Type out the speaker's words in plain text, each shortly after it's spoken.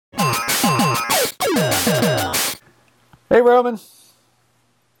Hey, Roman.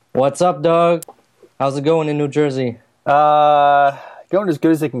 What's up, dog? How's it going in New Jersey? Going as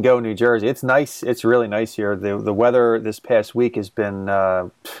good as it can go in New Jersey. It's nice. It's really nice here. The weather this past week has been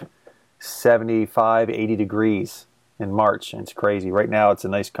 75, 80 degrees in March. And it's crazy. Right now, it's a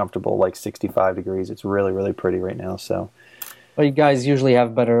nice, comfortable, like 65 degrees. It's really, really pretty right now. So, Well, you guys usually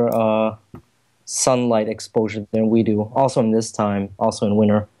have better sunlight exposure than we do. Also in this time, also in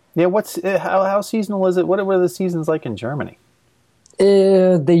winter. yeah, how seasonal is it? What are the seasons like in Germany?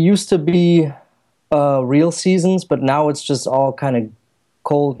 They used to be real seasons, but now it's just all kind of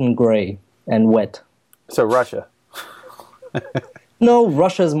cold and gray and wet. So Russia. No,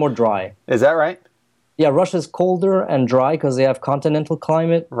 Russia is more dry. Is that right? Yeah, Russia's colder and dry because they have continental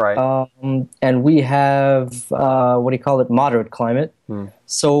climate. Right. And we have, moderate climate.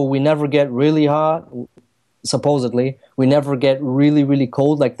 So we never get really hot, supposedly. We never get really, really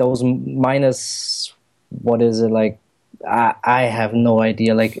cold, like those minus, what is it, like, I have no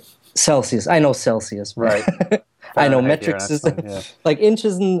idea, like Celsius. I know Celsius. Right. I know Fahrenheit, metric yeah, system. that's fine, yeah. Like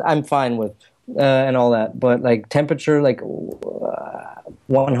inches, and I'm fine with, and all that. But like temperature, like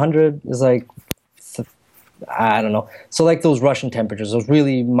 100 is like, I don't know. So like those Russian temperatures, those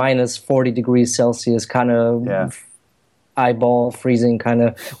really minus 40 degrees Celsius kind of eyeball freezing kind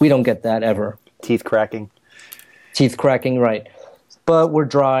of, we don't get that ever. Teeth cracking. Teeth cracking, right. But we're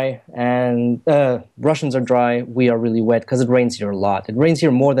dry, and Russians are dry. We are really wet because it rains here a lot. It rains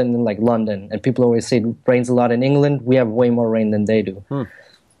here more than in like London, and people always say it rains a lot in England. We have way more rain than they do.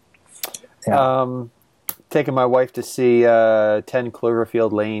 Yeah. Taking my wife to see 10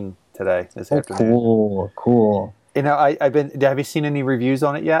 Cloverfield Lane today, this afternoon. Cool. You know, have you seen any reviews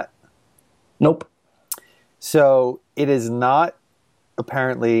on it yet? Nope. So it is not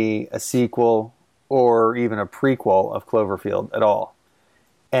apparently a sequel or even a prequel of Cloverfield at all.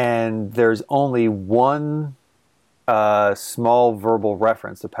 And there's only one small verbal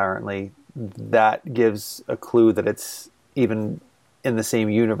reference, apparently, that gives a clue that it's even in the same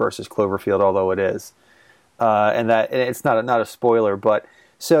universe as Cloverfield, although it is. And it's not a spoiler, but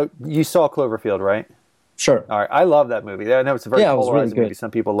so you saw Cloverfield, right? Sure. All right. I love that movie. I know it's a very Yeah, it was polarizing really movie. good.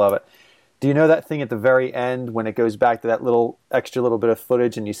 Some people love it. Do you know that thing at the very end when it goes back to that little extra little bit of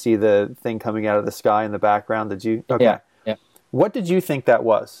footage and you see the thing coming out of the sky in the background? Did you? Okay. Yeah. What did you think that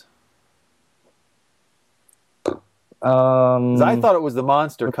was? 'Cause I thought it was the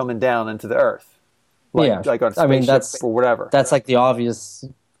monster coming down into the earth. Like on a spaceship or whatever. That's like the obvious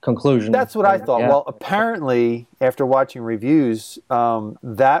conclusion. That's what I thought. Yeah. Well, apparently, after watching reviews,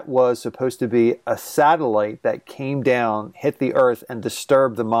 that was supposed to be a satellite that came down, hit the Earth, and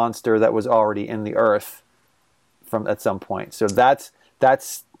disturbed the monster that was already in the Earth at some point. So that's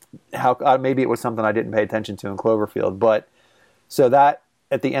how maybe it was something I didn't pay attention to in Cloverfield. But so that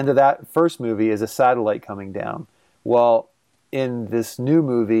at the end of that first movie is a satellite coming down. Well, in this new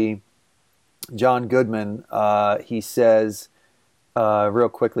movie, John Goodman, he says. Real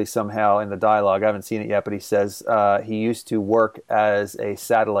quickly somehow in the dialogue, I haven't seen it yet, but he says he used to work as a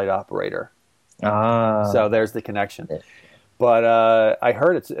satellite operator. So there's the connection. But I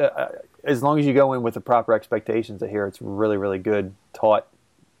heard it's as long as you go in with the proper expectations, I hear it's really, really good, taut,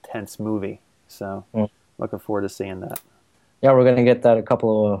 tense movie. So looking forward to seeing that. Yeah, we're gonna get that a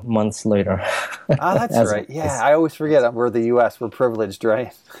couple of months later. That's right. Yeah, I always forget we're the U.S. We're privileged,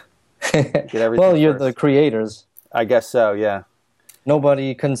 right? Get everything Well, you're first. the creators. I guess so. Yeah.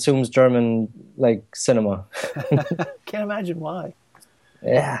 Nobody consumes German like cinema. Can't imagine why.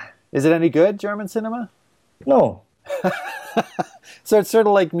 Yeah. Is it any good, German cinema? No. So it's sort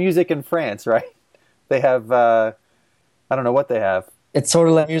of like music in France, right? They have, I don't know what they have. It's sort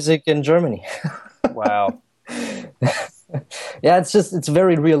of like music in Germany. Wow. Yeah, it's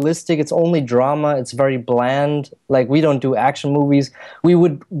very realistic. It's only drama. It's very bland. Like, we don't do action movies. We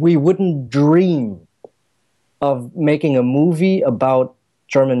wouldn't dream of making a movie about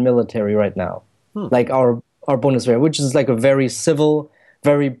German military right now. Like our Bundeswehr, which is like a very civil,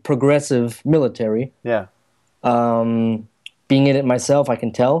 very progressive military. Yeah. Being in it myself, I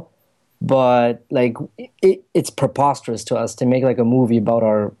can tell. But like, it's preposterous to us to make like a movie about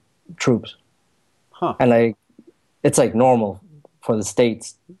our troops. And like, it's like normal for the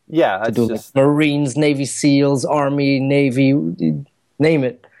States Yeah. to do like Marines, Navy SEALs, Army, Navy, name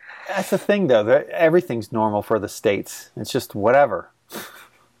it. That's the thing, though. Everything's normal for the States. It's just whatever.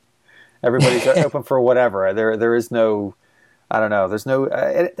 Everybody's open for whatever. There is no, I don't know. There's no.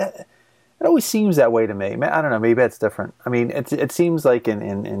 It always seems that way to me. I don't know. Maybe that's different. I mean, it seems like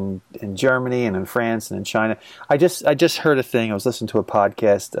in Germany and in France and in China. I just heard a thing. I was listening to a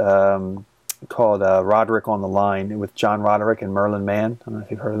podcast called Roderick on the Line with John Roderick and Merlin Mann. I don't know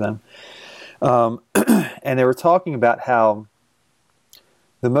if you've heard of them. And they were talking about how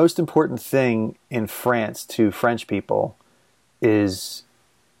the most important thing in France to French people is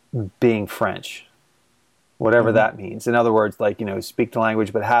being French, whatever that means. In other words, like, speak the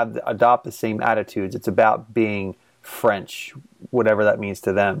language, but adopt the same attitudes. It's about being French, whatever that means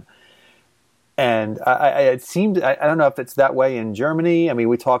to them. And it seemed, I don't know if it's that way in Germany. I mean,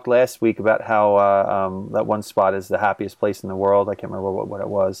 we talked last week about how that one spot is the happiest place in the world. I can't remember what it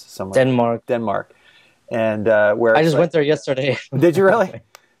was. Somewhere. Denmark. And where I just went there yesterday. Did you really?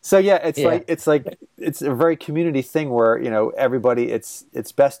 So yeah, it's a very community thing where, everybody,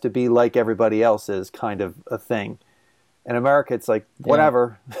 it's best to be like everybody else is kind of a thing. In America, it's like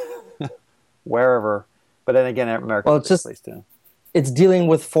whatever, wherever. But then again, America is a place too. It's dealing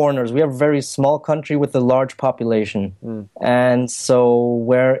with foreigners. We have a very small country with a large population. And so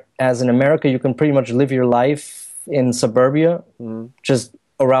whereas in America, you can pretty much live your life in suburbia, just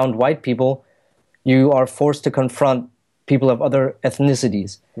around white people, you are forced to confront people of other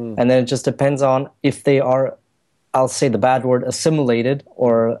ethnicities. And then it just depends on if they are, I'll say the bad word, assimilated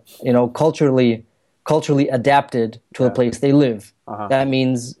or, culturally adapted to the place they live. That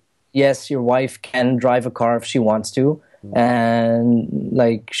means, yes, your wife can drive a car if she wants to, and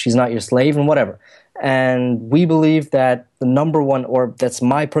like she's not your slave and whatever. And we believe that the number one, or that's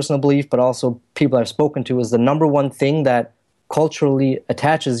my personal belief, but also people I've spoken to, is the number one thing that culturally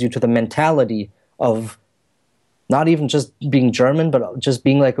attaches you to the mentality of not even just being German, but just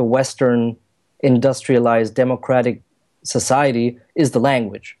being like a Western industrialized democratic society is the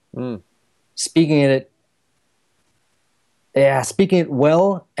language. Speaking it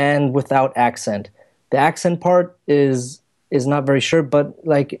well and without accent. The accent part is not very sure, but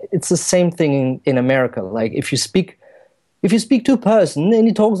like it's the same thing in America. Like if you speak to a person and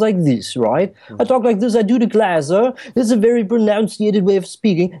he talks like this, right? I talk like this, I do the glasser. This is a very pronunciated way of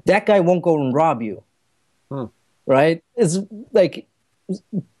speaking. That guy won't go and rob you. Right? It's like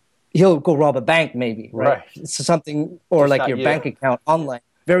he'll go rob a bank maybe, right? It's something, or just like your bank account online.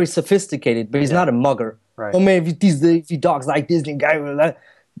 Very sophisticated, but he's not a mugger. Right. Oh man, if he talks like this,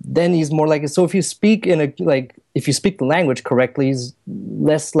 then he's more like it. So if you speak if you speak the language correctly, he's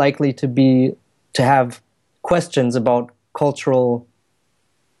less likely to have questions about cultural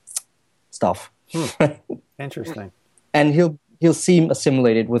stuff. Interesting. And he'll seem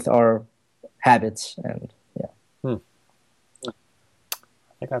assimilated with our habits and I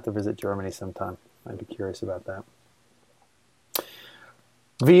think I have to visit Germany sometime. I'd be curious about that.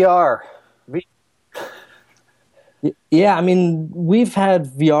 VR. Yeah, I mean, we've had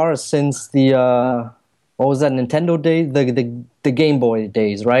VR since the what was that, Nintendo day, the Game Boy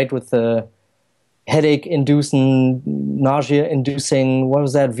days, right? With the headache-inducing, nausea-inducing, what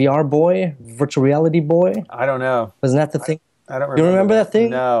was that, VR boy, virtual reality boy? I don't know. Wasn't that the thing? I don't remember. You remember that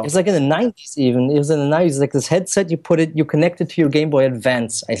thing? No. It was like in the 90s even. It was in the 90s. Like this headset, you connect it to your Game Boy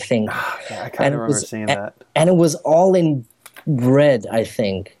Advance, I think. Yeah, I kind of remember seeing that. And it was all in red, I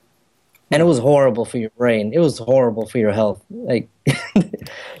think. And it was horrible for your brain. It was horrible for your health. Like,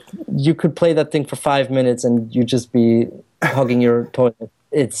 you could play that thing for 5 minutes and you'd just be hugging your toilet.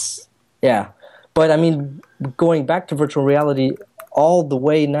 But I mean, going back to virtual reality all the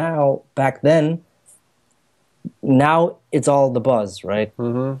way now, back then, now it's all the buzz, right?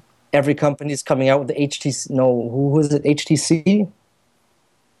 Mm-hmm. Every company's coming out with the HTC. No, who is it? HTC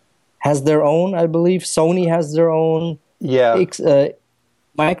has their own, I believe. Sony has their own. Yeah.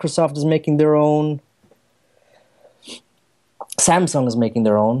 Microsoft is making their own. Samsung is making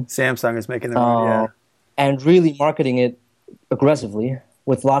their own. Yeah. And really marketing it aggressively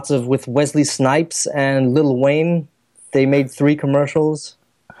with Wesley Snipes and Lil Wayne. They made 3 commercials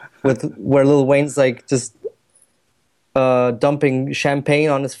where Lil Wayne's like just dumping champagne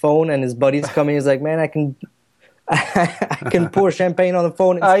on his phone, and his buddies coming. He's like, man, I can pour champagne on the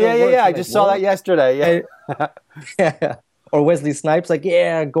phone. Yeah. I just saw that yesterday. Yeah. Yeah. Or Wesley Snipes, like,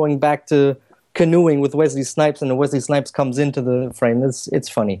 going back to canoeing with Wesley Snipes, and then Wesley Snipes comes into the frame. It's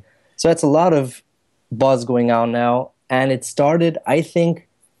funny. So that's a lot of buzz going on now, and it started. I think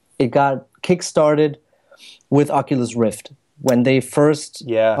it got kickstarted with Oculus Rift when they first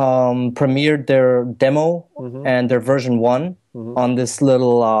premiered their demo and their version 1 on this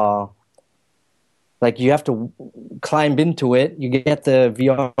little. Like you have to climb into it. You get the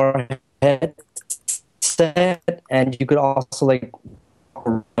VR headset, and you could also like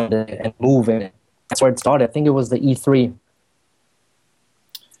walk around it and move in it. That's where it started. I think it was the E3.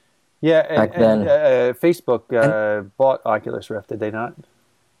 Yeah, and Facebook bought Oculus Rift, did they not?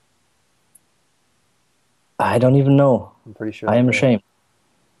 I don't even know. I'm pretty sure. I am ashamed.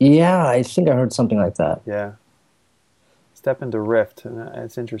 Yeah, I think I heard something like that. Yeah. Step into Rift. And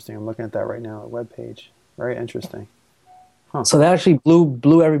it's interesting. I'm looking at that right now, a web page. Very interesting. So that actually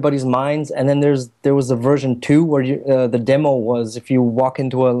blew everybody's minds. And then there was a version 2 where the demo was if you walk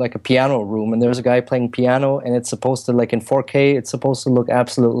into a piano room and there's a guy playing piano and it's supposed to, like in 4K, it's supposed to look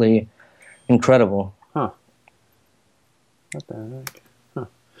absolutely incredible. Huh. What the heck?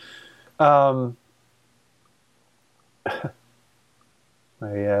 Huh.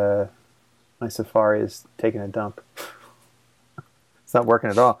 My Safari is taking a dump. It's not working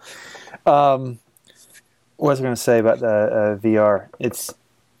at all. What was I going to say about the VR?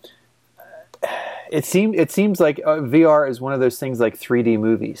 It seems like VR is one of those things like 3D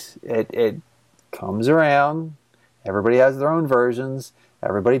movies. It comes around. Everybody has their own versions.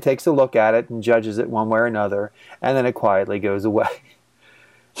 Everybody takes a look at it and judges it one way or another, and then it quietly goes away.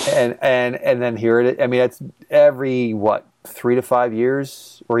 and then here it is. I mean, it's every 3 to 5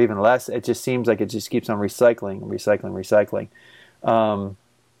 years or even less. It just seems like it just keeps on recycling.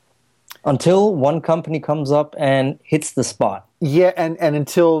 Until one company comes up and hits the spot. Yeah, and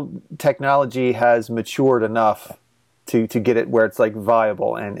until technology has matured enough to get it where it's like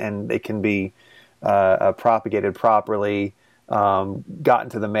viable and it can be propagated properly, gotten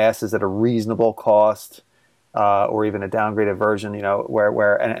to the masses at a reasonable cost, or even a downgraded version,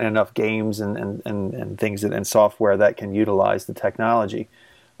 where enough games and things and software that can utilize the technology,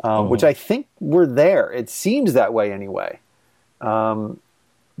 which I think we're there. It seems that way anyway.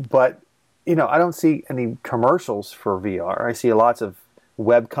 But I don't see any commercials for VR. I see lots of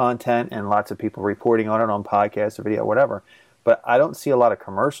web content and lots of people reporting on it on podcasts or video, whatever. But I don't see a lot of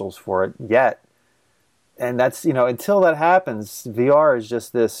commercials for it yet. And that's, until that happens, VR is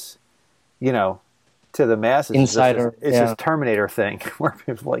just this, to the masses, insider. It's this Terminator thing where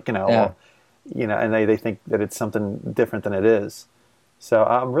people and they think that it's something different than it is. So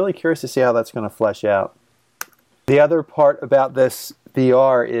I'm really curious to see how that's going to flesh out. The other part about this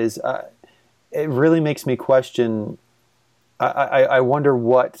VR is it really makes me question. I wonder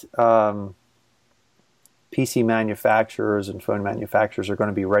what PC manufacturers and phone manufacturers are going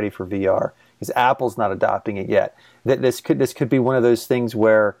to be ready for VR, because Apple's not adopting it yet. This could be one of those things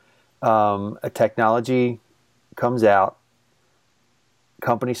where a technology comes out,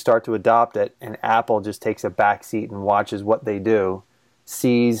 companies start to adopt it, and Apple just takes a back seat and watches what they do,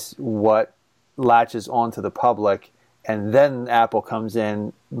 sees what latches onto the public, and then Apple comes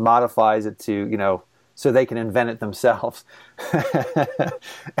in, modifies it to, so they can invent it themselves,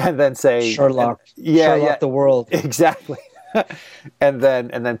 and then say Sherlock the world. Exactly. and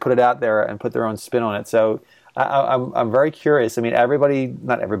then put it out there and put their own spin on it. So I'm very curious. I mean,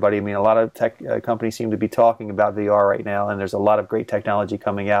 not everybody. I mean, a lot of tech companies seem to be talking about VR right now, and there's a lot of great technology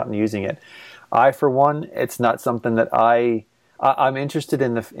coming out and using it. I, for one, it's not something that I'm interested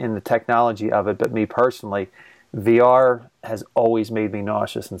in the technology of it, but me personally, VR has always made me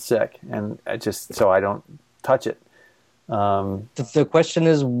nauseous and sick, and so I don't touch it. The question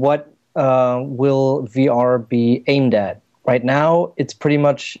is, what will VR be aimed at? Right now, it's pretty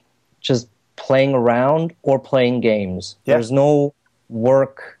much just playing around or playing games. Yeah. There's no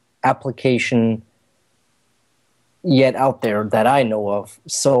work application yet out there that I know of.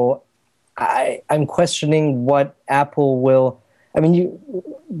 So I'm questioning what Apple will... I mean,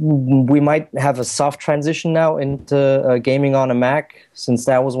 we might have a soft transition now into gaming on a Mac, since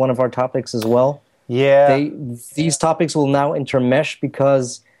that was one of our topics as well. Yeah. These topics will now intermesh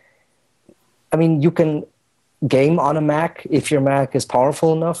because, I mean, you can game on a Mac if your Mac is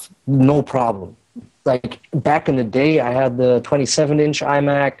powerful enough, no problem. Like back in the day, I had the 27-inch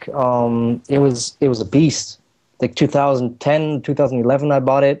iMac. It was a beast. Like 2010, 2011, I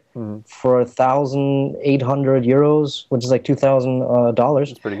bought it for 1,800 euros, which is like $2,000.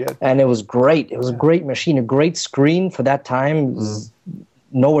 That's pretty good. And it was great. It was a great machine, a great screen for that time.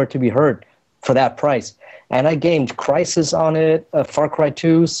 Nowhere to be heard for that price. And I gamed Crysis on it, Far Cry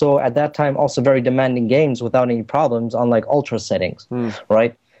 2. So at that time, also very demanding games without any problems on like ultra settings,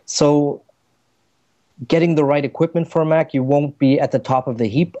 right? So getting the right equipment for a Mac, you won't be at the top of the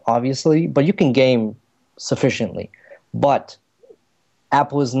heap, obviously, but you can game sufficiently. But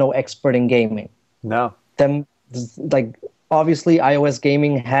Apple is no expert in gaming. No. Obviously iOS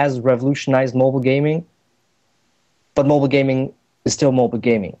gaming has revolutionized mobile gaming, but mobile gaming is still mobile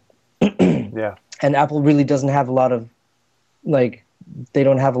gaming. Yeah. And Apple really doesn't have a lot of, they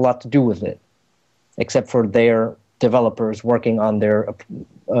don't have a lot to do with it, except for their developers working on their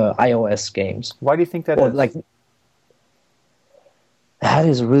iOS games. Why do you think that is? That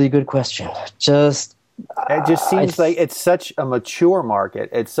is a really good question. It just seems like it's such a mature market.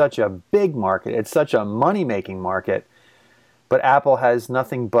 It's such a big market. It's such a money-making market. But Apple has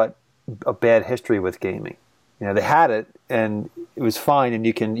nothing but a bad history with gaming. they had it and it was fine, and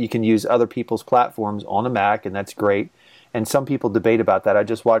you can use other people's platforms on a Mac, and that's great. And some people debate about that. I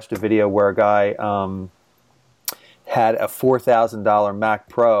just watched a video where a guy had a $4,000 Mac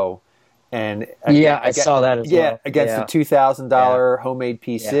Pro, and I saw that as well. Against a $2,000 homemade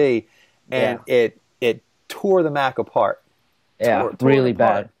PC, and it tore the Mac apart. Tore really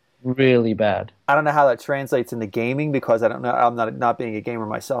bad. Really bad. I don't know how that translates into gaming, because I don't know. I'm not being a gamer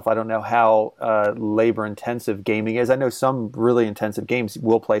myself. I don't know how labor intensive gaming is. I know some really intensive games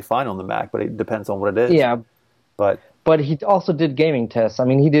will play fine on the Mac, but it depends on what it is. Yeah, but he also did gaming tests. I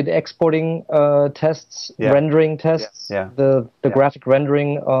mean, he did exporting tests, rendering tests, the graphic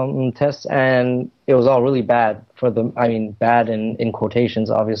rendering tests, and it was all really bad bad in quotations,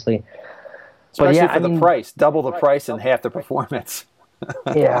 obviously. Especially for the price, double the price and half the performance.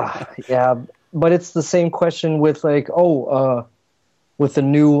 yeah. But it's the same question with with the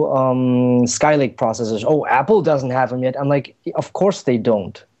new Skylake processors. Oh, Apple doesn't have them yet. I'm like, of course they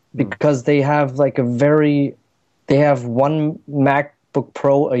don't, because they have they have one MacBook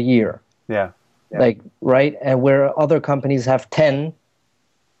Pro a year. Yeah. Right? And where other companies have 10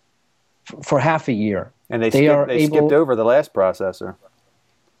 for half a year. And they skipped over the last processor.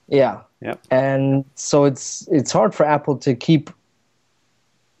 Yeah. Yep. And so it's hard for Apple to keep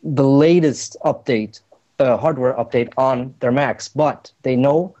the latest hardware update on their Macs, but they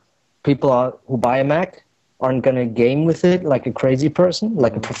know people who buy a Mac aren't going to game with it like a crazy person,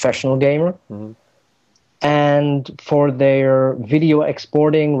 like a professional gamer. Mm-hmm. And for their video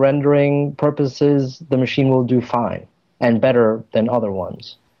exporting, rendering purposes, the machine will do fine and better than other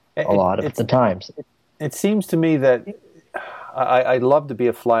ones a lot of the times. It seems to me that I'd love to be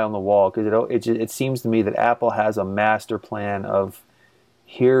a fly on the wall, because it seems to me that Apple has a master plan of,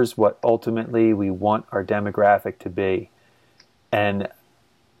 here's what ultimately we want our demographic to be. And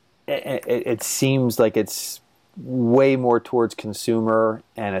it seems like it's way more towards consumer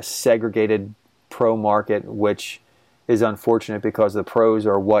and a segregated pro market, which is unfortunate, because the pros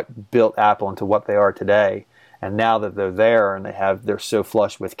are what built Apple into what they are today. And now that they're there and they're so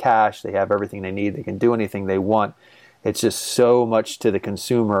flush with cash, they have everything they need, they can do anything they want. It's just so much to the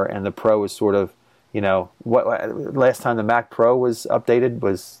consumer, and the pro is sort of, what last time the Mac Pro was updated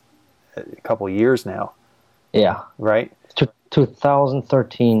was a couple of years now. Yeah. Right?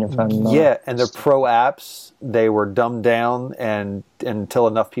 2013, if I'm not. Yeah, and their pro apps, they were dumbed down, and until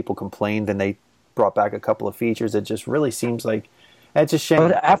enough people complained, and they brought back a couple of features. It just really seems like it's a shame.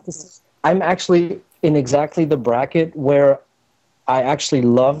 But I'm actually in exactly the bracket where I actually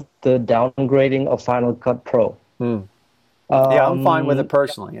love the downgrading of Final Cut Pro. Yeah, I'm fine with it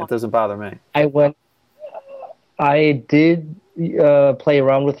personally. It doesn't bother me. I did play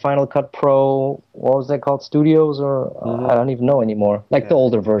around with Final Cut Pro. What was that called? Studios, or I don't even know anymore. The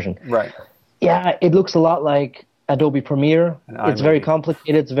older version. Right. Yeah, it looks a lot like Adobe Premiere. It's very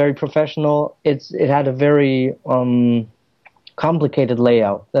complicated. It's very professional. It had a very complicated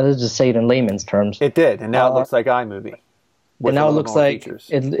layout. That is to say it in layman's terms. It did, and now it looks like iMovie. And now it looks like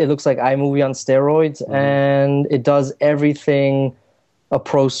it looks like iMovie on steroids, and it does everything a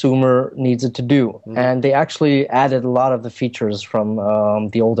prosumer needs it to do. And they actually added a lot of the features from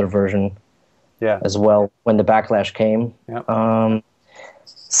the older version as well when the backlash came.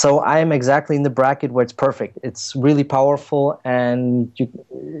 So I'm exactly in the bracket where it's perfect. It's really powerful, and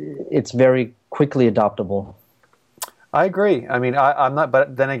it's very quickly adoptable. I agree. I mean, I'm not,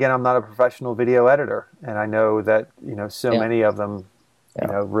 but then again, I'm not a professional video editor, and I know that so many of them,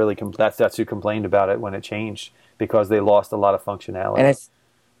 really that's who complained about it when it changed, because they lost a lot of functionality.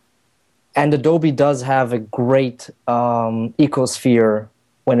 And Adobe does have a great ecosphere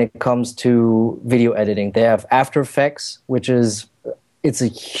when it comes to video editing. They have After Effects, it's a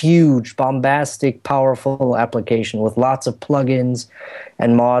huge, bombastic, powerful application with lots of plugins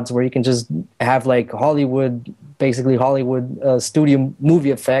and mods where you can just have basically Hollywood studio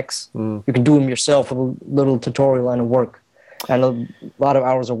movie effects. You can do them yourself with a little tutorial and a lot of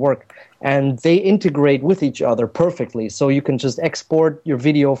hours of work. And they integrate with each other perfectly. So you can just export your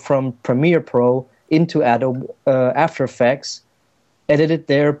video from Premiere Pro into Adobe After Effects, edit it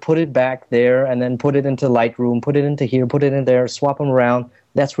there, put it back there, and then put it into Lightroom, put it into here, put it in there, swap them around.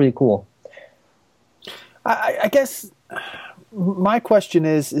 That's really cool. I guess my question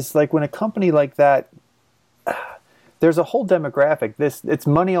is like, when a company like that, there's a whole demographic. It's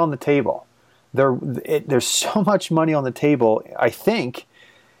money on the table. There's so much money on the table. I think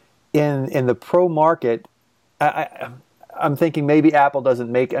in the pro market, I'm thinking maybe Apple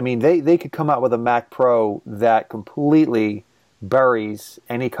doesn't make. I mean, they could come out with a Mac Pro that completely buries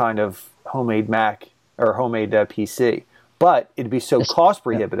any kind of homemade Mac or homemade PC. but it'd be so cost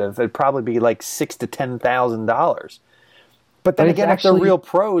prohibitive. It'd probably be like $6,000 to $10,000. But then again, if they're real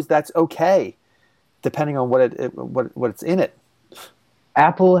pros, that's okay, depending on what's in it.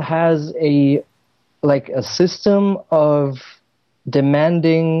 Apple has a system of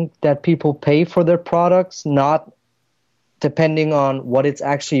demanding that people pay for their products, not depending on what it's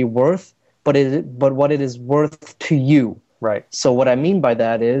actually worth, but what it is worth to you. Right. So what I mean by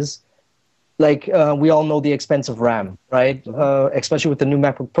that is, we all know the expense of RAM, right? Mm-hmm. Especially with the new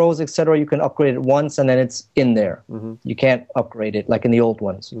MacBook Pros, etc. You can upgrade it once and then it's in there. Mm-hmm. You can't upgrade it like in the old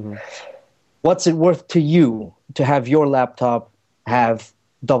ones. Mm-hmm. What's it worth to you to have your laptop have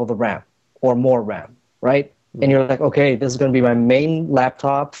double the RAM or more RAM, right? Mm-hmm. And you're like, okay, this is going to be my main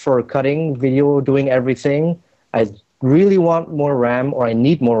laptop for cutting video, doing everything. I really want more RAM, or I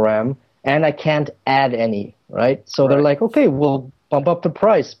need more RAM, and I can't add any, right? So they're like, okay, we'll bump up the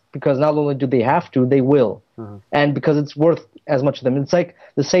price, because not only do they have to, they will. Mm-hmm. And because it's worth as much to them. It's like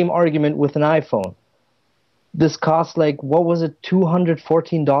the same argument with an iPhone. This costs what was it,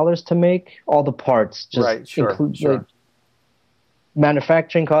 $214 to make? All the parts. Just include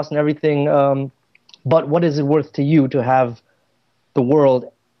manufacturing costs and everything. But what is it worth to you to have the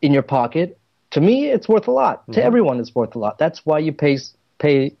world in your pocket? To me, it's worth a lot. Mm-hmm. To everyone, it's worth a lot. That's why you pay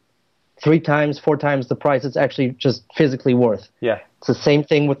 3 times, 4 times the price it's actually just physically worth. Yeah. It's the same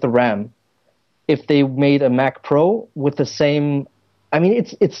thing with the RAM. If they made a Mac Pro with the same,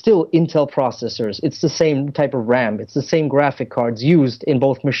 it's still Intel processors. It's the same type of RAM. It's the same graphic cards used in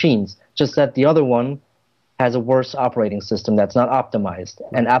both machines, just that the other one has a worse operating system that's not optimized.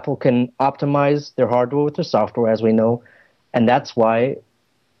 And Apple can optimize their hardware with their software, as we know. And that's why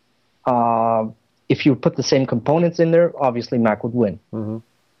if you put the same components in there, obviously Mac would win. Mm-hmm.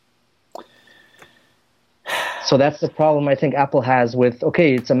 So that's the problem I think Apple has with,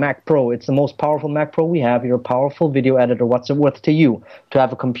 okay, it's a Mac Pro. It's the most powerful Mac Pro we have. You're a powerful video editor. What's it worth to you to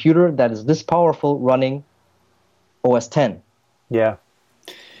have a computer that is this powerful running OS X? Yeah.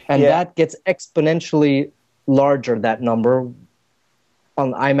 And that gets exponentially larger, that number,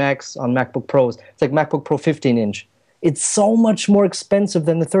 on iMacs, on MacBook Pros. It's like MacBook Pro 15-inch. It's so much more expensive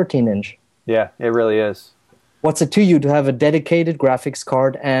than the 13-inch. Yeah, it really is. What's it to you to have a dedicated graphics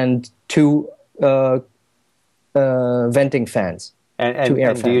card and 2 venting fans? And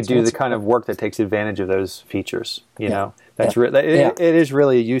do you do the kind of work that takes advantage of those features? You know, that's it is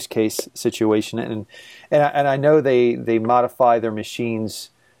really a use case situation, and I know they modify their machines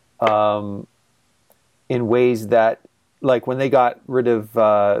in ways that, like when they got rid of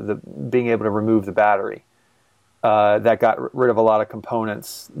being able to remove the battery, that got rid of a lot of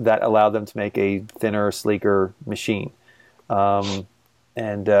components that allowed them to make a thinner, sleeker machine.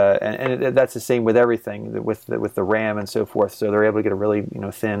 And that's the same with everything, with the RAM and so forth. So they're able to get a really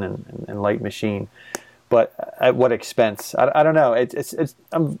thin and light machine, but at what expense? I don't know.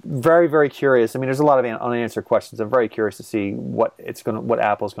 I'm very, very curious. I mean, there's a lot of unanswered questions. I'm very curious to see what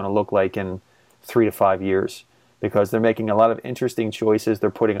Apple's going to look like in 3 to 5 years, because they're making a lot of interesting choices.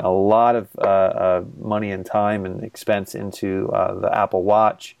 They're putting a lot of money and time and expense into the Apple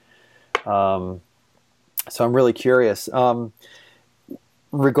Watch. So I'm really curious.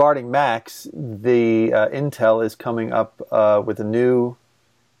 Regarding Macs, the Intel is coming up with a new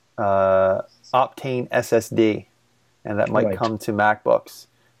Optane SSD, and that might come to MacBooks.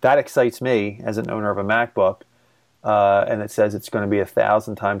 That excites me as an owner of a MacBook, and it says it's going to be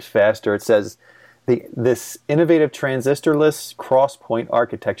 1,000 times faster. It says this innovative transistorless cross-point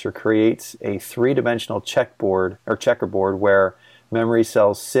architecture creates a 3-dimensional checkerboard where memory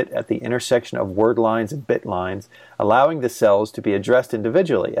cells sit at the intersection of word lines and bit lines, allowing the cells to be addressed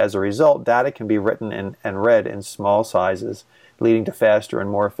individually. As a result, data can be written and read in small sizes, leading to faster and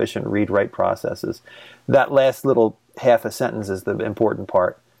more efficient read-write processes. That last little half a sentence is the important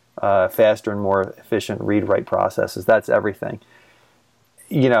part. Faster and more efficient read-write processes. That's everything.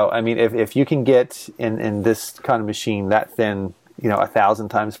 If you can get in this kind of machine that thin, 1,000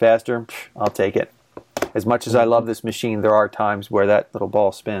 times faster, I'll take it. As much as I love this machine, there are times where that little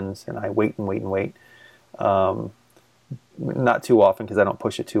ball spins and I wait and wait and wait. Not too often because I don't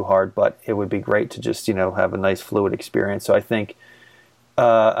push it too hard, but it would be great to just, have a nice fluid experience. So I think,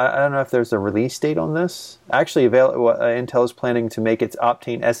 I don't know if there's a release date on this. Actually, Intel is planning to make its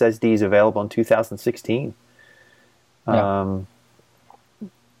Optane SSDs available in 2016. Yeah.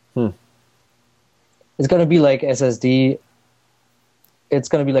 It's going to be like SSD. It's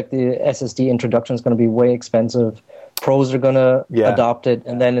going to be like the SSD introduction is going to be way expensive. Pros are going to adopt it,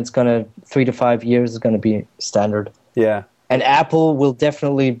 and then it's going to 3 to 5 years is going to be standard. Yeah. And Apple will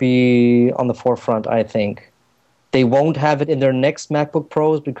definitely be on the forefront, I think. They won't have it in their next MacBook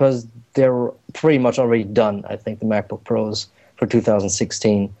Pros because they're pretty much already done, I think, the MacBook Pros for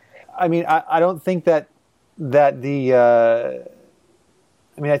 2016. I mean, I don't think that the.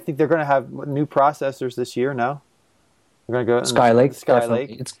 I mean, I think they're going to have new processors this year. No, they're going to go Skylake.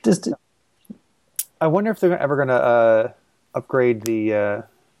 Skylake. It's just. I wonder if they're ever going to upgrade the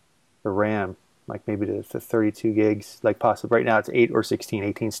RAM, like maybe to 32 gigs, like possibly. Right now it's 8 or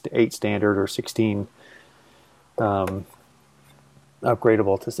 16, 8 standard or 16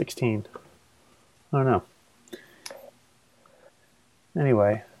 upgradable to 16. I don't know.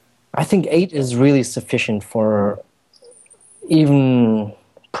 Anyway, I think 8 is really sufficient for even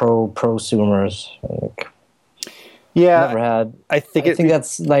prosumers. Like, yeah, never had. I think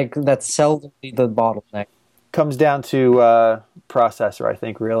that's seldomly the bottleneck. Comes down to processor. I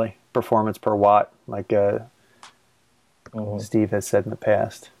think really performance per watt, like Steve has said in the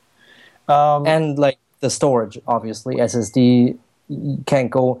past, and like the storage. Obviously, SSD can't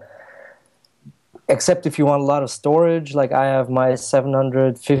go. Except if you want a lot of storage, like I have my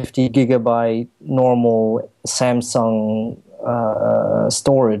 750 gigabyte normal Samsung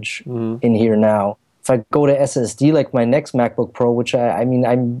storage in here now. If I go to SSD, like my next MacBook Pro, which I mean,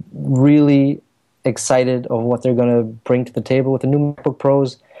 I'm really excited of what they're going to bring to the table with the new MacBook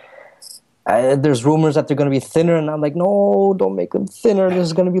Pros. There's rumors that they're going to be thinner, and I'm like, no, don't make them thinner.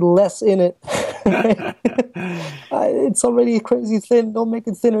 There's going to be less in it. It's already crazy thin. Don't make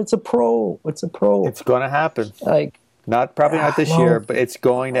it thinner. It's a Pro. It's a Pro. It's going to happen. Like, probably not this year, but it's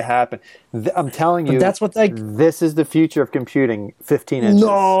going to happen. I'm telling you, that's what this is the future of computing. 15 inches,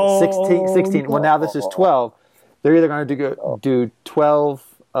 16. Well, now this is 12. They're either going to do 12,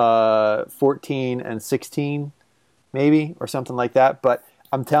 14, and 16, maybe, or something like that. But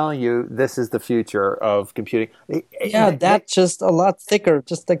I'm telling you, this is the future of computing. Yeah, that's just a lot thicker,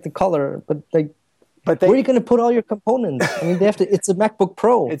 just like the color. But where are you going to put all your components? I mean, it's a MacBook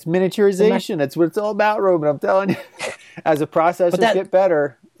Pro. It's miniaturization. That's what it's all about, Ruben. I'm telling you. As the processors get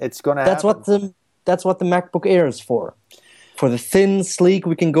better, it's going to happen. That's what the MacBook Air is for. For the thin, sleek,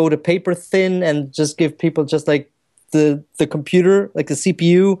 we can go to paper thin and just give people just like the computer, like the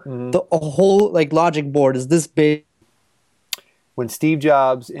CPU, a whole like logic board is this big. When Steve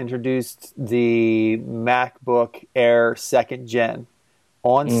Jobs introduced the MacBook Air 2nd Gen,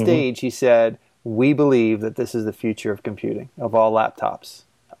 on stage he said, "We believe that this is the future of computing, of all laptops.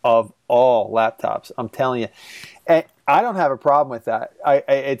 Of all laptops." I'm telling you. And I don't have a problem with that.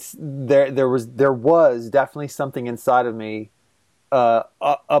 There was definitely something inside of me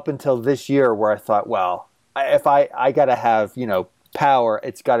up until this year where I thought, well, if I got to have, power,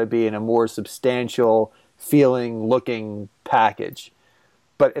 it's got to be in a more substantial feeling, looking package.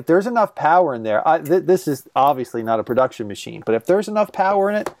 But if there's enough power in there, this is obviously not a production machine, but if there's enough power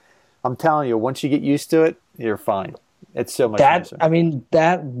in it, I'm telling you, once you get used to it, you're fine. It's so much nicer. I mean,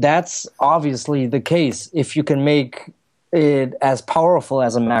 that's obviously the case. If you can make it as powerful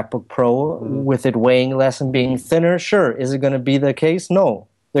as a MacBook Pro with it weighing less and being thinner, sure. Is it going to be the case? No.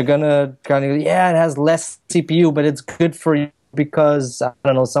 They're going to kind of, it has less CPU, but it's good for you because, I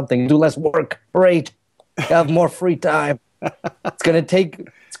don't know, something, do less work. Great. You have more free time. It's going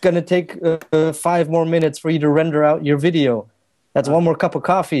to take 5 more minutes for you to render out your video. That's 1 more cup of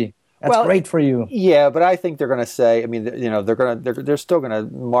coffee. That's great for you. Yeah, but I think they're going to say, I mean, they're still going to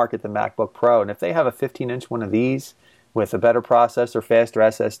market the MacBook Pro, and if they have a 15-inch one of these with a better processor, faster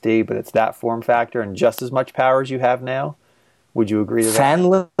SSD, but it's that form factor and just as much power as you have now, would you agree to that?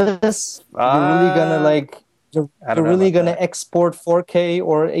 Fanless? You're really gonna export 4K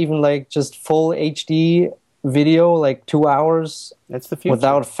or even like just full HD video, like 2 hours. It's the future.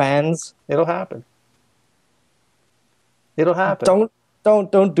 Without fans. It'll happen. It'll happen.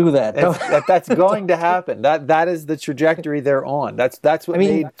 Don't do that. That's going to happen. That is the trajectory they're on. That's what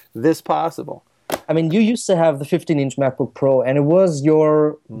made this possible. I mean, you used to have the 15-inch MacBook Pro, and it was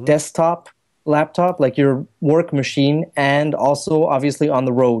your desktop laptop, like your work machine, and also obviously on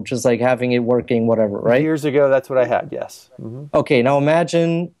the road, just like having it working, whatever, right? Years ago, that's what I had, yes. Okay, now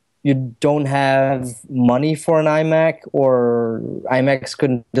imagine you don't have money for an iMac, or iMacs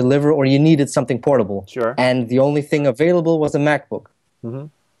couldn't deliver, or you needed something portable. Sure. And the only thing available was a MacBook.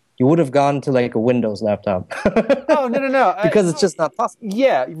 You would have gone to like a Windows laptop. Oh, no. Because it's just not possible.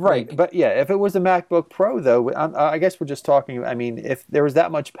 Yeah, right. But yeah, if it was a MacBook Pro, though, I guess we're just talking, I mean, if there was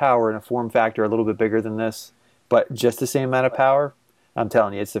that much power in a form factor a little bit bigger than this, but just the same amount of power, I'm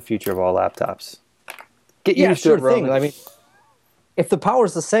telling you, it's the future of all laptops. Get used to it, Roman. I mean, if the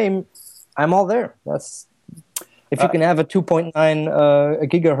power's the same, I'm all there. If you can have a 2.9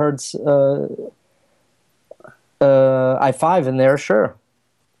 gigahertz i5 in there, sure.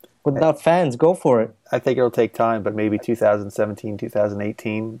 Without fans, go for it. I think it'll take time, but maybe 2017,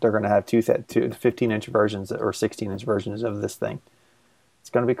 2018, they're going to have two 15-inch versions or 16-inch versions of this thing. It's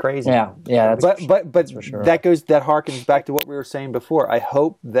going to be crazy. Yeah, yeah. But for sure. that harkens back to what we were saying before. I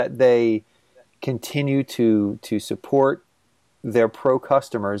hope that they continue to support their pro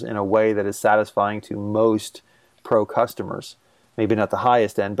customers in a way that is satisfying to most pro customers. Maybe not the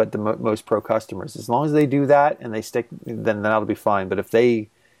highest end, but the most pro customers. As long as they do that and they stick, then that'll be fine. But if they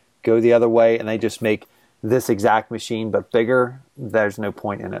go the other way and they just make this exact machine but bigger, there's no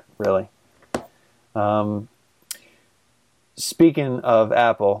point in it, really. Speaking of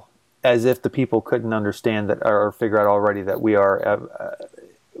Apple, as if the people couldn't understand that or figure out already that we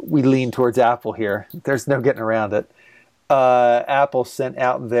lean towards Apple here. There's no getting around it. Apple sent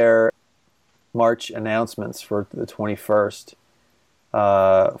out their March announcements for the 21st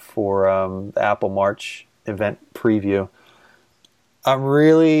for the Apple March event preview. I'm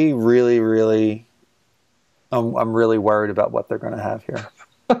really worried about what they're going to have here.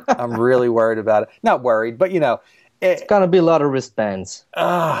 I'm really worried about it. Not worried, but it's going to be a lot of wristbands.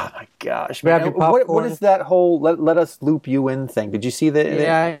 Oh my gosh! Grab your popcorn. What is that whole let us loop you in thing? Did you see that?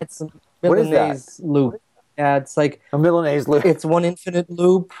 Yeah, it's a What is that? Milanese loop. Yeah, it's like A Milanese loop. it's one infinite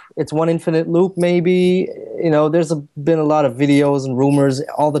loop. It's one infinite loop, maybe. There's been a lot of videos and rumors.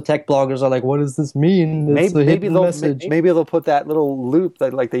 All the tech bloggers are like, "What does this mean?" It's Maybe maybe they'll put that little loop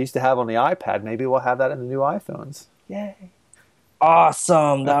that like they used to have on the iPad. Maybe we'll have that in the new iPhones. Yay!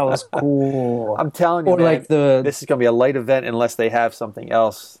 Awesome, that was cool. I'm telling you, Or man, like this is going to be a light event unless they have something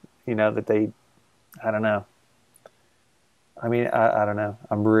else. That they, I don't know. I mean, I don't know.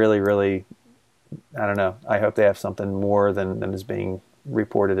 I'm really, I don't know. I hope they have something more than is being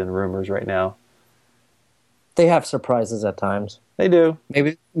reported in rumors right now. They have surprises at times. They do.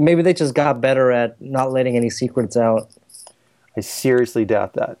 Maybe they just got better at not letting any secrets out. I seriously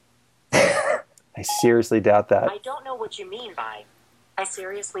doubt that. I seriously doubt that. I don't know what you mean by I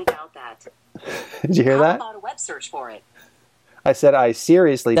seriously doubt that. Did you hear How that? about a web search for it? I said I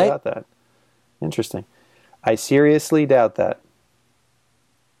seriously doubt that. Interesting. I seriously doubt that.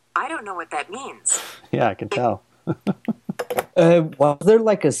 I don't know what that means. Yeah, I can tell. Was there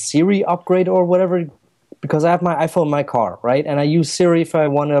like a Siri upgrade or whatever? Because I have my iPhone in my car, right? And I use Siri if I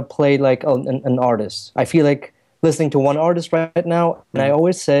want to play like an artist. I feel like listening to one artist right now, and I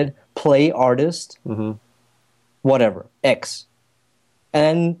always said, play artist, whatever, X.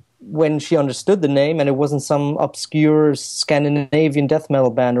 And when she understood the name and it wasn't some obscure Scandinavian death metal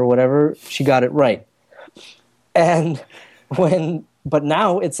band or whatever, she got it right. But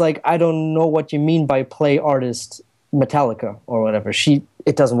now it's like, I don't know what you mean by play artist Metallica or whatever.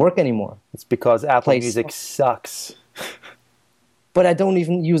 It doesn't work anymore. It's because Apple Music sucks. But I don't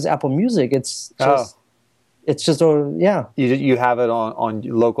even use Apple Music. It's just, yeah. You have it on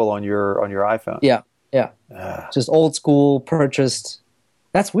local on your iPhone. Yeah. Just old school, purchased.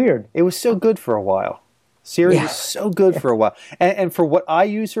 That's weird. It was so good for a while. Siri was so good for a while, and for what I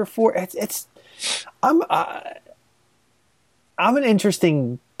use her for, I'm an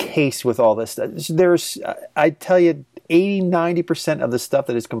interesting case with all this stuff. There's, I tell you, 80-90% of the stuff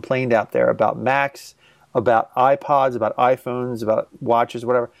that is complained out there about Macs, about iPods, about iPhones, about watches,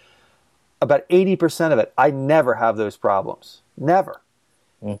 whatever. About 80% of it, I never have those problems. Never.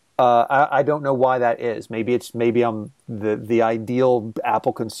 I don't know why that is. Maybe I'm the ideal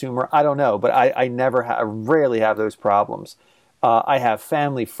Apple consumer. I don't know, but I rarely have those problems. I have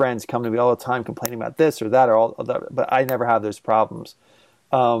family, friends come to me all the time complaining about this or that or all that, but I never have those problems.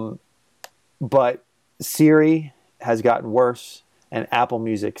 But Siri has gotten worse, and Apple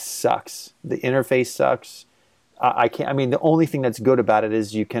Music sucks. The interface sucks. I can't. I mean, the only thing that's good about it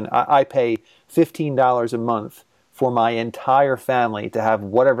is I pay $15 a month for my entire family to have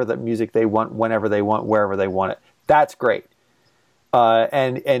whatever the music they want, whenever they want, wherever they want it. That's great,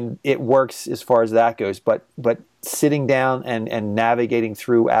 and it works as far as that goes. But sitting down and navigating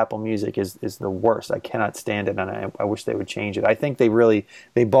through Apple Music is the worst. I cannot stand it, and I wish they would change it. I think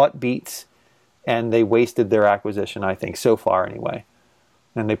they bought Beats, and they wasted their acquisition. I think so far anyway.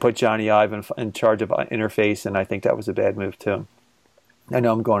 And they put Johnny Ive in charge of interface, and I think that was a bad move too. I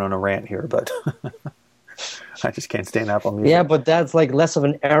know I'm going on a rant here, but I just can't stand Apple Music. Yeah, but that's like less of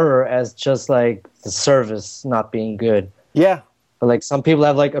an error as just like the service not being good. Yeah. But like some people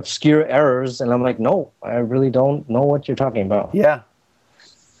have like obscure errors, and I'm like, no, I really don't know what you're talking about. Yeah.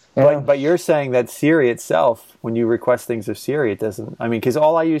 But you're saying that Siri itself, when you request things of Siri, it doesn't. I mean, because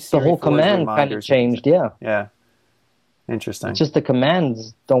all I use Siri the whole for is command kind of changed. Yeah. Yeah. Interesting. It's just the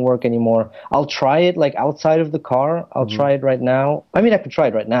commands don't work anymore. I'll try it like outside of the car. I'll try it right now. I mean, I could try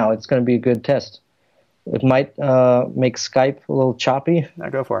it right now. It's going to be a good test. It might make Skype a little choppy. Now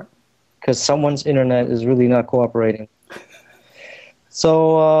go for it. because someone's internet is really not cooperating.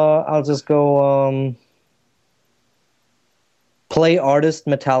 So I'll just go play artist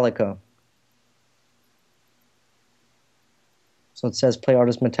Metallica. So it says play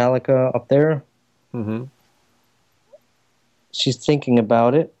artist Metallica up there. Mm-hmm. She's thinking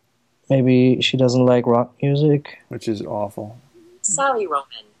about it. Maybe she doesn't like rock music. Which is awful. Sorry,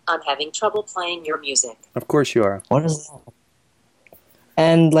 Roman. I'm having trouble playing your music. Of course you are. What is that?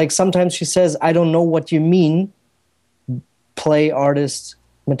 And like sometimes she says, I don't know what you mean, play artist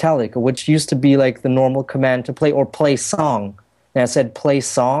Metallica, which used to be like the normal command to play, or play song. And I said play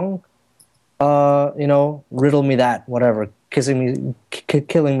song, riddle me that, whatever, killing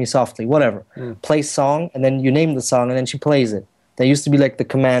me softly, whatever. Play song, and then you name the song, and then she plays it. There used to be like the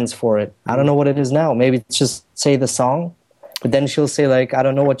commands for it. I don't know what it is now. Maybe it's just say the song, but then she'll say like, I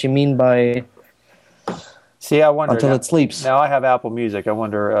don't know what you mean by... See, I wonder until it sleeps. Now I have Apple Music. I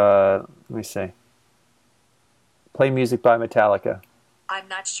wonder. Let me see. Play music by Metallica. I'm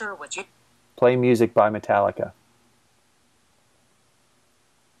not sure what you... Play music by Metallica.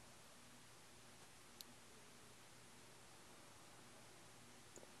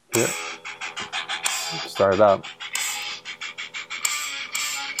 Here. Start it up.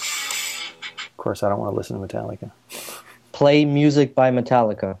 Of course, I don't want to listen to Metallica. Play music by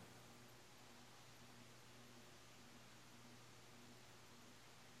Metallica.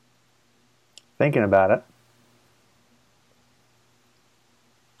 Thinking about it.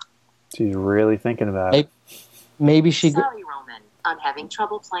 She's really thinking about it. Maybe she... Sorry, Roman. I'm having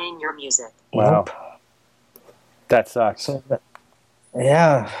trouble playing your music. Wow. That sucks.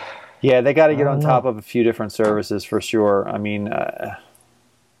 Yeah. Yeah, they got to get on top of a few different services for sure. I mean,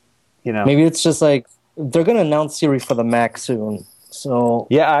 Maybe it's just like, they're going to announce Siri for the Mac soon. So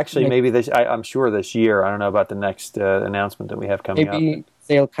yeah, actually, maybe this. I'm sure this year. I don't know about the next announcement that we have coming up. Maybe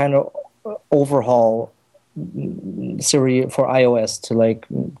they'll kind of overhaul Siri for iOS to like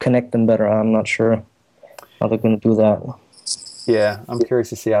connect them better. I'm not sure how they're going to do that. Yeah, I'm curious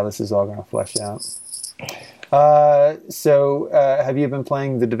to see how this is all going to flesh out. So have you been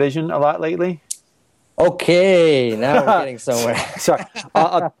playing The Division a lot lately? Okay, now we're getting somewhere. Sorry,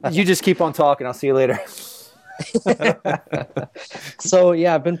 you just keep on talking. I'll see you later. So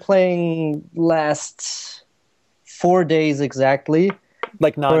yeah, I've been playing last 4 days exactly.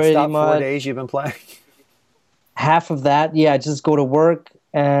 Like nonstop 4 days you've been playing? Half of that, yeah, just go to work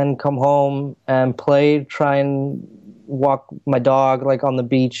and come home and play, try and walk my dog like on the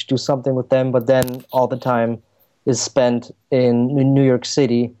beach, do something with them, but then all the time is spent in New York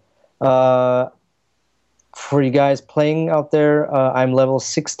City. For you guys playing out there, I'm level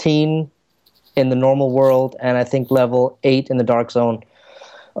 16 in the normal world, and I think level 8 in the dark zone.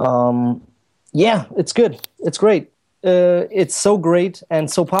 Yeah, it's good. It's great. It's so great and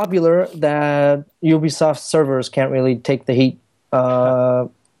so popular that Ubisoft servers can't really take the heat.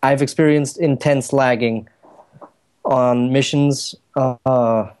 I've experienced intense lagging on missions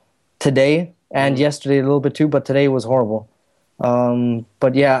today and yesterday a little bit too, but today was horrible.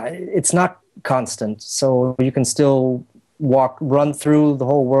 But yeah, it's not constant, so you can still run through the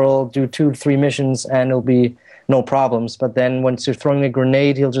whole world, do 2 to 3 missions, and it'll be no problems. But then once you're throwing a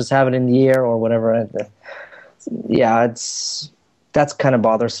grenade, he'll just have it in the air or whatever. Yeah, that's kind of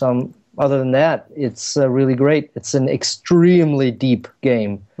bothersome. Other than that, it's really great. It's an extremely deep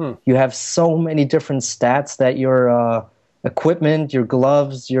game. You have so many different stats that your equipment, your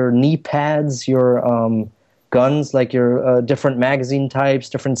gloves, your knee pads, your guns, like your different magazine types,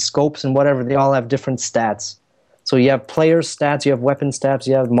 different scopes and whatever, they all have different stats. So you have player stats, you have weapon stats,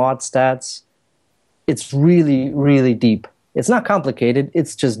 you have mod stats. It's really, really deep. It's not complicated,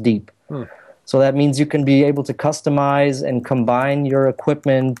 it's just deep. So that means you can be able to customize and combine your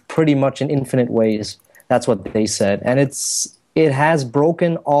equipment pretty much in infinite ways. That's what they said. And it has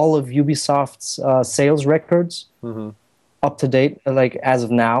broken all of Ubisoft's sales records up to date, like as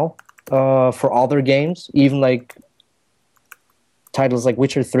of now, for all their games, even like titles like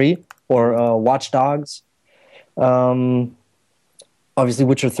Witcher 3 or Watch Dogs. Obviously,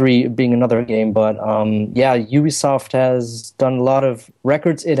 Witcher 3 being another game, but yeah, Ubisoft has done a lot of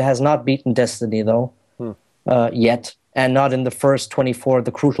records. It has not beaten Destiny, though, yet, and not in the first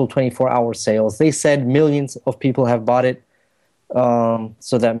the crucial 24-hour sales. They said millions of people have bought it,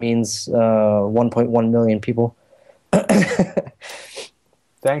 so that means 1.1 million people.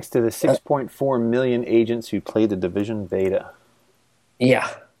 Thanks to the 6.4 million agents who played the Division beta. Yeah.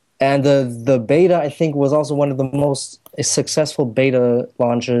 And the beta, I think, was also one of the most successful beta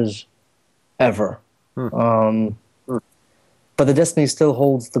launches ever. But the Destiny still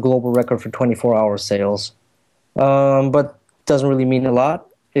holds the global record for 24-hour sales. But doesn't really mean a lot.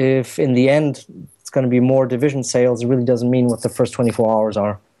 if in the end it's going to be more Division sales, it really doesn't mean what the first 24 hours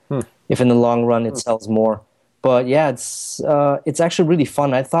are. If in the long run it sells more. But yeah, it's actually really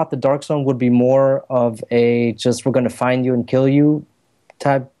fun. I thought the Dark Zone would be more of a just we're going to find you and kill you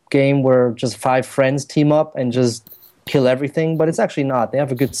type game where just 5 friends team up and just kill everything. But it's actually not. They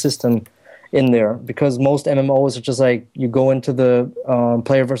have a good system in there because most MMOs are just like you go into the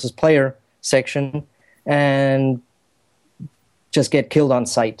player versus player section and just get killed on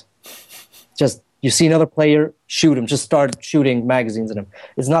sight. Just you see another player, shoot him. Just start shooting magazines at him.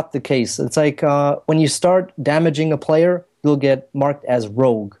 It's not the case. It's like when you start damaging a player, you'll get marked as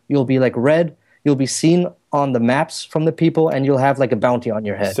rogue. You'll be like red. You'll be seen on the maps from the people, and you'll have like a bounty on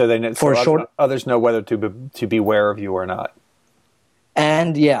your head. So others know whether to beware of you or not.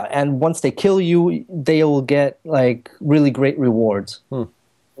 And yeah, and once they kill you, they'll get like really great rewards.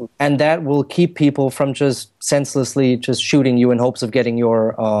 And that will keep people from just senselessly just shooting you in hopes of getting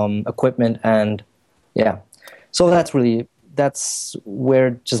your equipment. And yeah, so that's where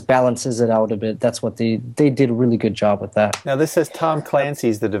it just balances it out a bit. That's what they did a really good job with that. Now this says Tom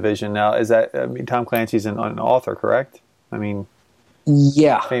Clancy's The Division. Now is that Tom Clancy's an author, correct? I mean,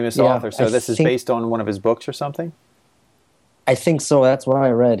 yeah, famous author. So this is based on one of his books or something? I think so. That's what I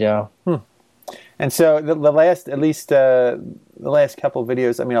read. Yeah. And so the last couple of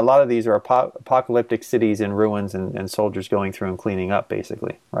videos, I mean, a lot of these are apocalyptic cities in ruins and soldiers going through and cleaning up,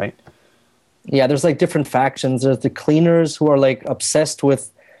 basically, right? Yeah, there's like different factions. There's the cleaners who are like obsessed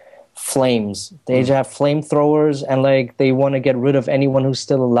with flames. They have flamethrowers and like they want to get rid of anyone who's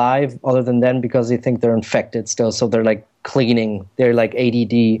still alive other than them because they think they're infected still. So they're like cleaning. They're like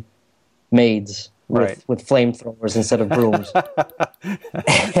ADD maids with flamethrowers instead of brooms.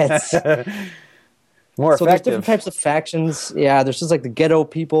 More so effective. There's different types of factions. Yeah, there's just like the ghetto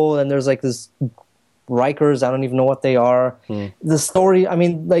people, and there's like this Rikers. I don't even know what they are. The story, I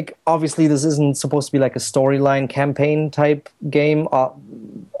mean, like obviously this isn't supposed to be like a storyline campaign type game.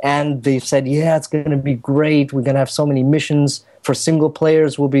 And they've said, yeah, it's going to be great. We're going to have so many missions for single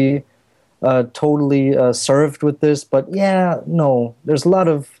players. Will be totally served with this. But yeah, no, there's a lot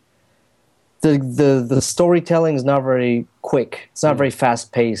of the storytelling is not very quick. It's not very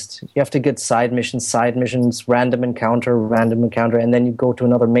fast paced. You have to get side missions, random encounter, and then you go to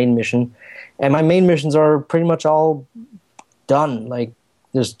another main mission. And my main missions are pretty much all done. Like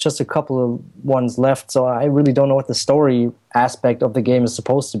there's just a couple of ones left, so I really don't know what the story aspect of the game is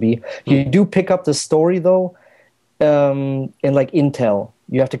supposed to be. You do pick up the story though, in like intel.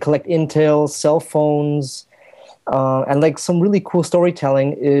 You have to collect intel, cell phones. And like some really cool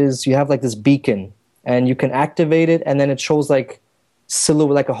storytelling is you have like this beacon and you can activate it and then it shows like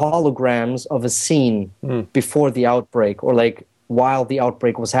silhouette, like a holograms of a scene before the outbreak or like while the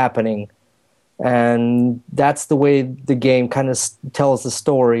outbreak was happening. And that's the way the game kind of tells the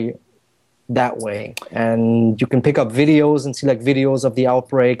story that way. And you can pick up videos and see like videos of the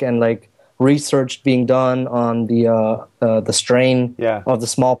outbreak and like research being done on the strain of the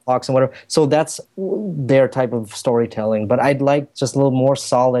smallpox and whatever. So that's their type of storytelling. But I'd like just a little more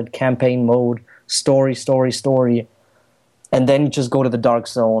solid campaign mode, story, and then just go to the Dark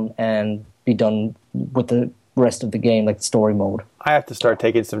Zone and be done with the rest of the game, like the story mode. I have to start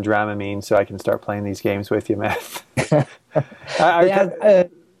taking some Dramamine so I can start playing these games with you, man.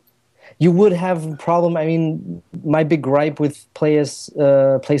 You would have a problem. I mean, my big gripe with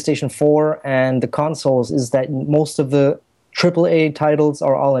PlayStation 4 and the consoles is that most of the AAA titles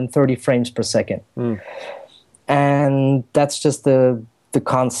are all in 30 frames per second. And that's just the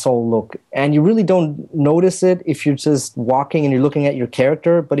console look. And you really don't notice it if you're just walking and you're looking at your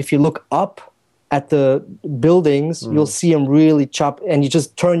character. But if you look up at the buildings, you'll see them really chop. And you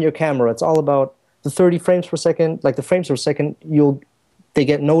just turn your camera. It's all about the 30 frames per second. Like the frames per second, they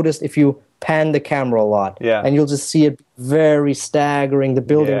get noticed if you pan the camera a lot. Yeah. And you'll just see it very staggering. The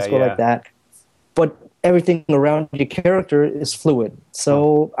buildings go like that. But everything around your character is fluid.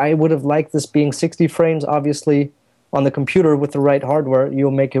 So I would have liked this being 60 frames. Obviously, on the computer with the right hardware,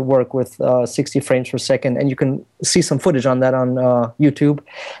 you'll make it work with 60 frames per second. And you can see some footage on that on YouTube.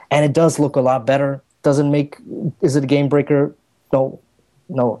 And it does look a lot better. Is it a game breaker? No,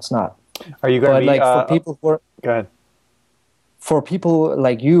 it's not. Are you going to be... like for people who are... Go ahead. For people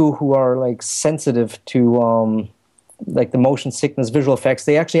like you who are like sensitive to like the motion sickness, visual effects,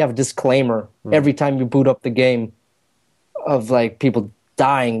 they actually have a disclaimer every time you boot up the game of like people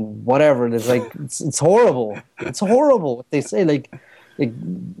dying, whatever. It's like it's horrible. It's horrible what they say. Like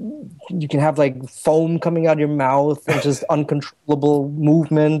you can have like foam coming out of your mouth and just uncontrollable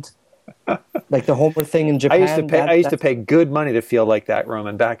movement. like the Homer thing in Japan. I used to pay good money to feel like that,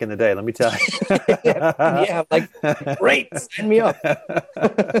 Roman, back in the day. Let me tell you. yeah, like great, sign me up.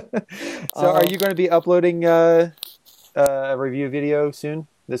 So, are you going to be uploading a review video soon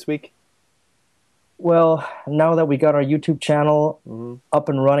this week? Well, now that we got our YouTube channel up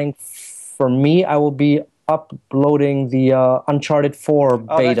and running, for me, I will be uploading the Uncharted 4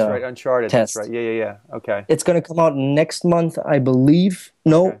 beta. Oh, that's right, Uncharted. Test. That's right. Yeah. Okay. It's going to come out next month, I believe.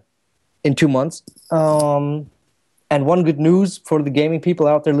 No, Okay. in 2 months. And one good news for the gaming people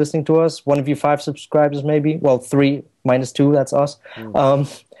out there listening to us, one of you 5 subscribers maybe, well, 3 minus 2, that's us,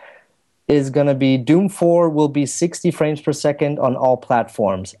 is going to be Doom 4 will be 60 frames per second on all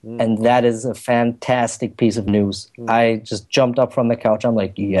platforms. And that is a fantastic piece of news. I just jumped up from the couch. I'm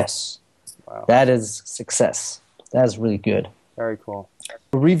like, yes. Wow. That is success. That is really good. Very cool.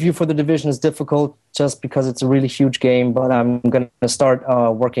 The review for The Division is difficult just because it's a really huge game, but I'm going to start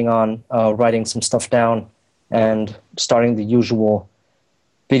working on writing some stuff down and starting the usual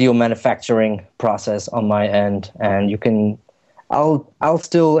video manufacturing process on my end. And I'll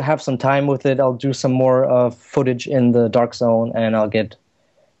still have some time with it. I'll do some more footage in the Dark Zone, and I'll get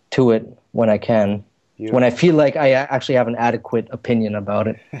to it when I can. Beautiful. When I feel like I actually have an adequate opinion about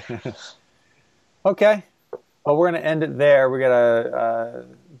it. Okay. Well, we're going to end it there. We're going to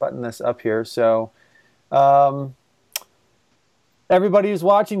button this up here. So, everybody who's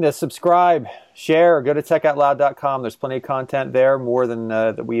watching this, subscribe, share, go to techoutloud.com. There's plenty of content there, more than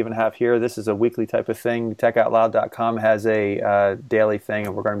that we even have here. This is a weekly type of thing. Techoutloud.com has a daily thing,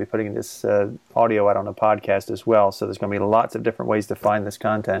 and we're going to be putting this audio out on a podcast as well. So there's going to be lots of different ways to find this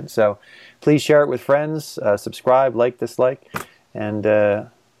content. So please share it with friends, subscribe, like, dislike, and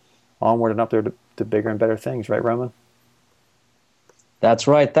onward and up there to bigger and better things. Right, Roman? That's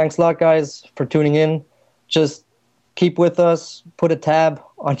right. Thanks a lot, guys, for tuning in. Just keep with us. Put a tab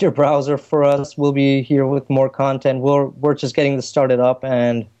on your browser for us. We'll be here with more content. We're just getting this started up,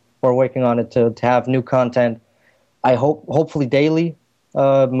 and we're working on it to have new content. I hopefully daily.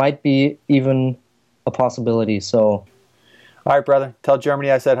 Might be even a possibility. So, all right, brother. Tell Germany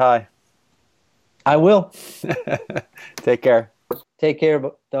I said hi. I will. Take care. Take care,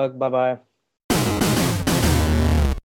 Doug. Bye-bye.